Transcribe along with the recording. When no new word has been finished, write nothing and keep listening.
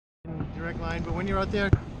direct line, but when you're out there,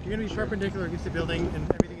 you're going to be perpendicular against the building, and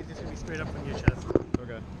everything is just going to be straight up on your chest.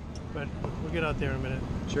 Okay. But we'll get out there in a minute.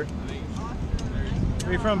 Sure. Where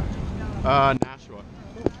are you from? Nashua.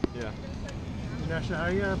 Yeah. National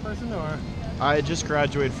High person, or? I just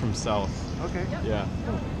graduated from South. Okay. Yeah.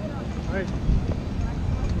 Cool. All right.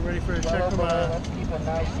 We're ready for a check from Let's keep a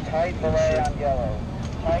nice tight belay on yellow.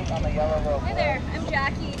 Tight on the yellow rope. Hi there, I'm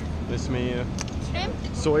Jackie. Nice to meet you. What's your name?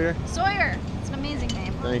 Sawyer. Sawyer. It's an amazing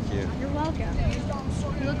name. Thank you. You're welcome.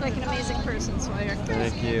 You look like an amazing person, Sawyer.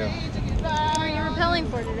 Thank you. What are you rappelling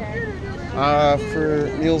for today?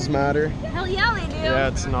 For Meals Matter. Hell yeah, they do. Yeah,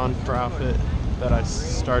 it's a non-profit that I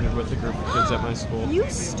started with a group of kids at my school. You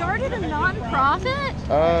started a non-profit?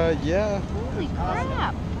 Yeah. Holy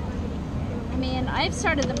crap. I mean, I've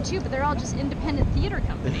started them too, but they're all just independent theater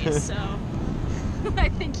companies, so I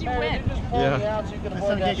think you win. Yeah. My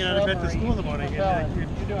son can't get out of bed for school in the morning, and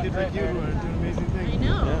kids like you are doing amazing things. I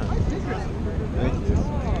know. Yeah. Thank you.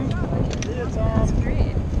 That's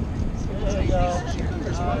great.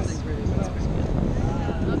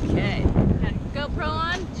 Okay. Got GoPro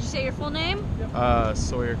on? Did you say your full name?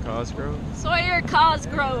 Sawyer Cosgrove. Sawyer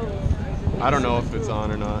Cosgrove. I don't know if it's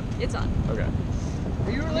on or not. It's on. Okay.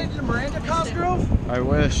 Are you related to Miranda Cosgrove? I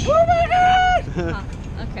wish. Oh my God! Huh.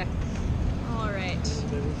 Okay. All right.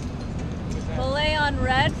 Belay on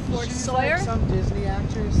red for She's Sawyer. like some Disney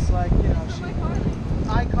actress, like, you know,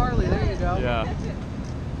 iCarly, there you go. Yeah.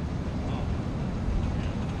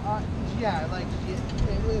 Yeah, like,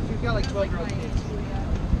 if you've got like 12-year-old kids.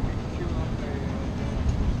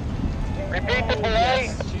 Repeat the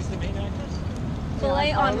belay. She's the main actress?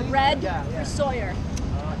 Belay on red for Sawyer.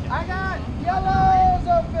 I got yellows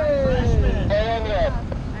open!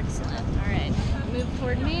 Excellent. All right. Move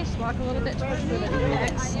toward me. Just walk a little bit towards me.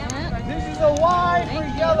 Excellent. This is a Y for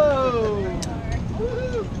yellow!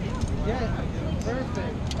 Woohoo! Yeah,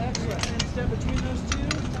 perfect. Excellent. And step between those two.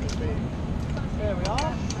 There we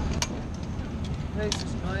are. Nice,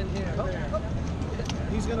 just mine here. There.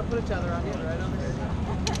 He's going to put a tether on you right on there.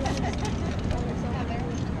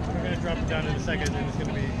 We're going to drop it down in a second, and it's going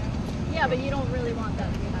to be... Yeah, but you don't really want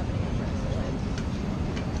that to be happening at first.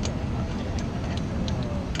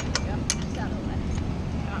 Yep. Just out of the way.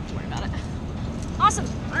 Don't have to worry about it. Awesome.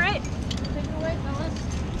 All right. Take it away, fellas.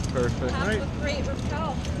 Perfect. Have a great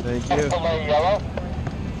rappel. Thank you. Belay yellow.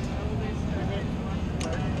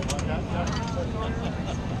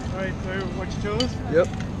 Alright, so watch your toes. Yep.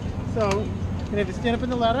 So, and if you stand up in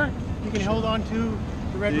the ladder, you can hold on to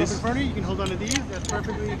the red rope in front of you. You can hold on to these. That's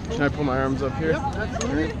perfectly cool. Can I put my arms up here? Yep,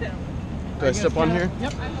 absolutely. Do I step on here?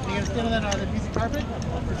 Yep. You're going to stand on that piece of carpet.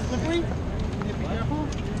 It's slippery. You need to be careful.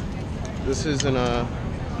 This isn't a...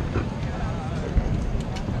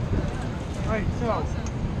 Alright, so, I'm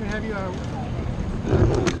going to have you... I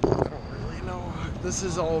don't really know. This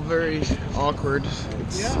is all very awkward.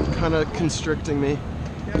 It's kind of constricting me.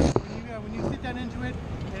 Yeah, when you sit down into it,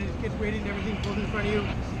 and it gets weighted and everything pulled in front of you,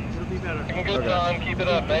 it'll be better. Good on. Keep it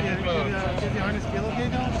up. Nice and smooth. Does the harness feel okay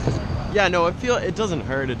though? Yeah, no, I feel it doesn't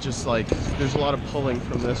hurt. It just like, there's a lot of pulling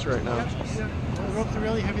from this right now. Yep. The ropes are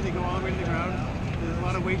really heavy. They go all the way to the ground. There's a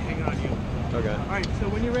lot of weight hanging on you. Okay. Alright, so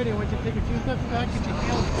when you're ready, I want you to take a few steps back, get your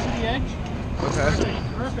heels to the edge. Okay.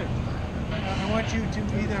 Perfect. I want you to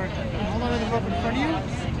either hold on to the rope in front of you.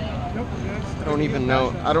 Nope. I don't even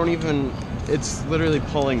know. It's literally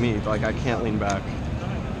pulling me. Like, I can't lean back.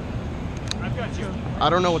 I've got you. I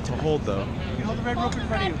don't know what to hold, though. You hold the red rope in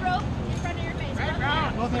front of you. Red rope in front of your face.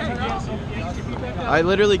 Both hands are down, so get your feet back up. I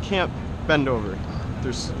literally can't bend over.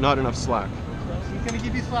 There's not enough slack. He's going to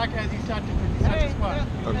give you slack as you start to squat.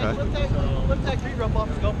 Okay. Lift that green rope off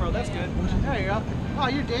the GoPro. That's good. There you go. Oh,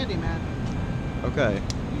 you're dandy, man. Okay.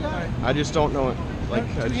 I just don't know. Like,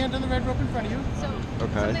 Two hands on the red rope in front of you. So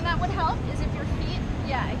Okay. something that would help is if your feet,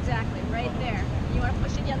 yeah, exactly, right there. You want to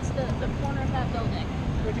push against the corner of that building.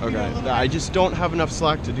 Okay. I just don't have enough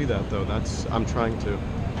slack to do that, though. I'm trying to.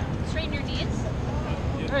 Straighten your knees.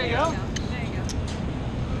 There you go. There you go.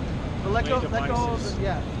 But let go of the,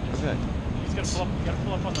 yeah. Okay. You gotta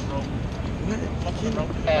pull up on the rope. You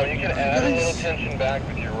can add a little tension back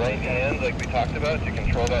with your right hand, like we talked about, to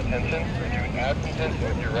control that tension. If you add some tension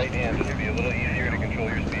with your right hand, it'll be a little easier to control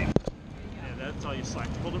your speed. Yeah, that's all you slack.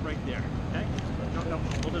 Hold it right there. Okay? No,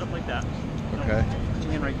 hold it up like that. No, Okay. put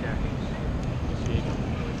your hand right there. There you go.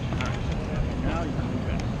 Alright. Now you can move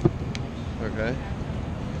it. Okay.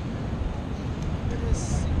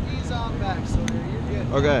 Knees on back, so you're good.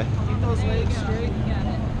 Okay. Keep those legs straight. Got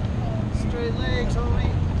it. Straight legs,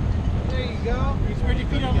 homie. There you go. You spread your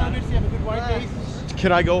feet out a little bit so you have a good wide base.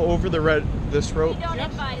 Can I go over this rope? We don't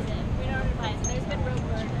advise it. We don't advise it. There's been rope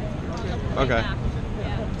burn. Okay.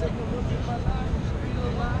 Yeah. Take a look at my life.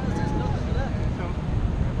 Realize there's nothing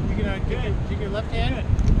left hand.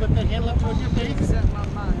 Lift that hand left towards your face.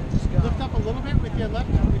 Lift up a little bit with your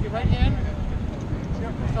right hand.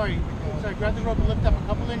 Sorry, grab the rope and lift up a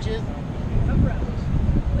couple inches.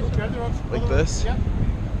 Grab the rope. Like this? Yep.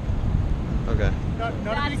 Okay. That's it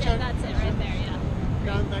right there, yeah.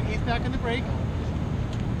 Now ease back on the brake.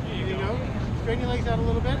 There you go. Straighten your legs out a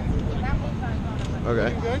little bit.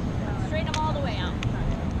 Okay. Good. Straighten them all the way out.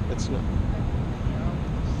 It's not.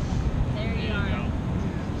 There you are.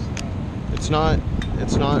 It's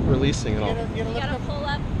not releasing at all. You gotta pull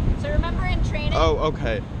up. So remember in training? Oh,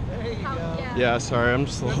 okay. There you go. Yeah, sorry, I'm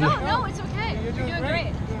just a little... No, it's okay. You're doing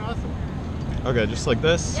great. You're doing awesome. Okay, just like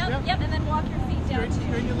this? Yep, and then walk your feet down too.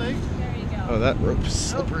 Straighten your legs. There you go. Oh, that rope's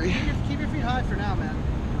slippery. Keep your feet high for now, man.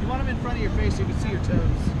 You want them in front of your face so you can see your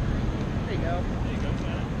toes. There you go.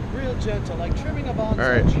 Real gentle, like trimming a bonsai.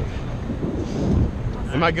 All right.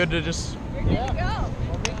 Am I good to just... You're good to go.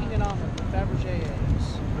 We're making an omelet with Fabergé eggs.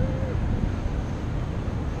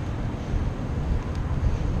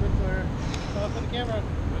 Good for the camera.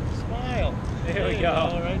 With a smile. There we go.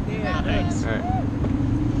 Right there. Thanks. All right.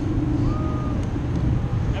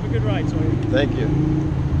 Have a good ride, Sawyer. Thank you.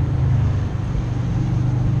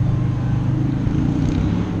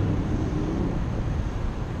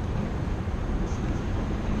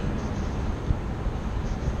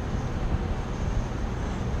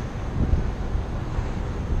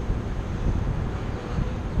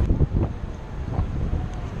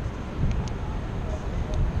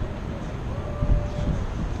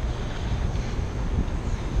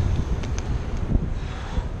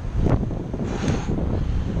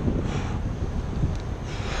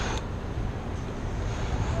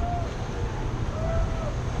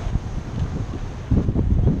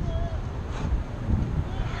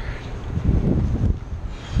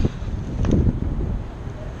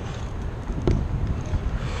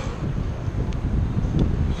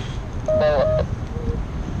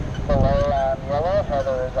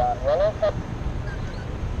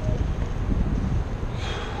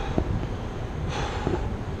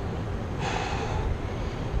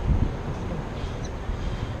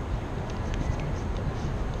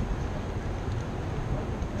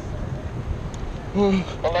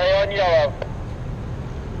 Belay on yellow.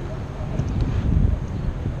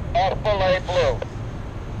 Off belay blue.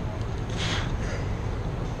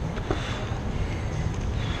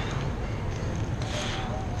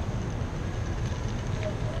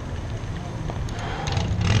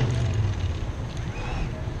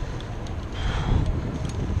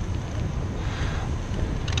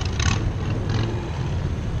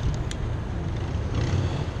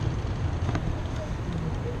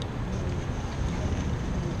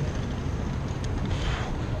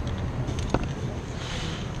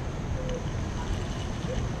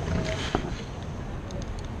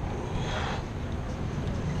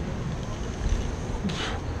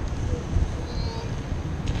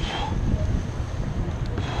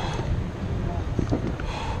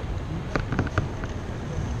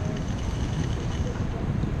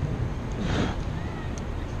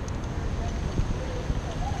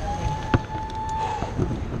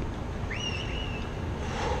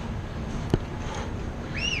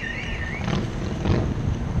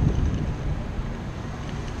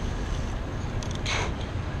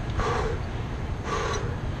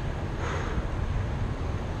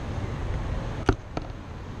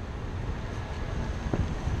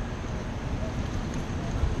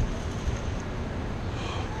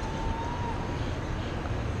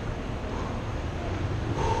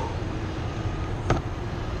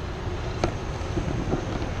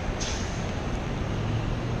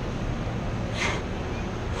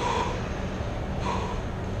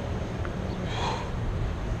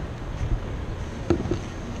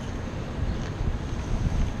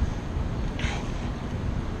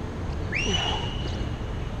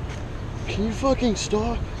 Can you fucking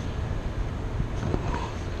stop?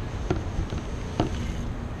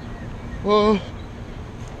 We're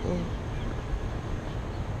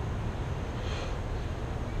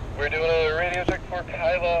doing a radio check for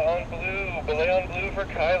Kyla on blue. Belay on blue for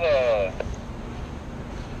Kyla.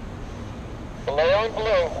 Belay on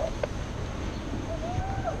blue.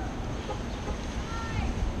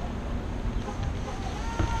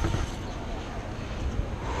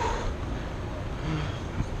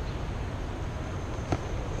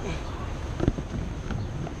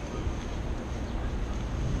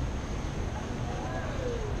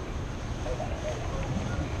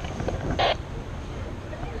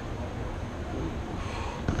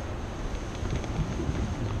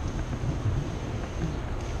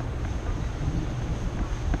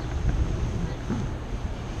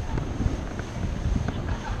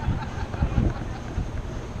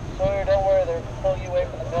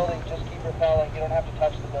 don't have to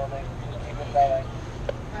touch the building. Just keep it going.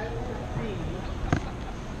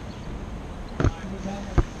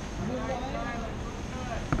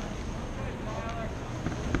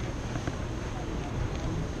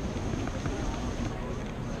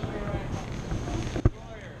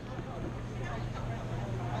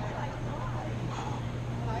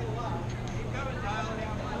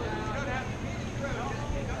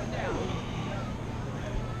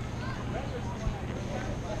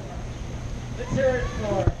 Let's hear it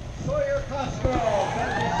for Sawyer Cosgrove.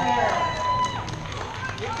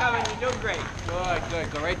 Keep coming, you're doing great. Good,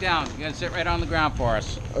 good. Go right down. You're going to sit right on the ground for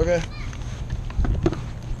us. Okay.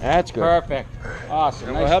 That's good. Perfect.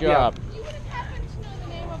 Awesome. Nice job.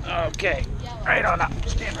 Okay. Right on up.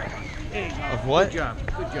 Stand right on. There you go. Of what? Good job.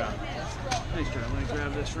 Good job. Nice job. Let me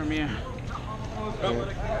grab this from you.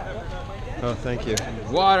 Oh, thank you.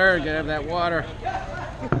 Water. You got to have that water.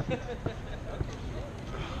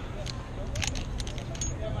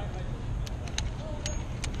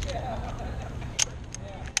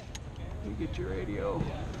 You get your radio.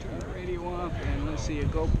 Turn the radio off, and let's see a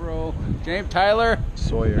GoPro. James Tyler.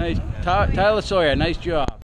 Sawyer. Nice. Tyler Sawyer. Nice job.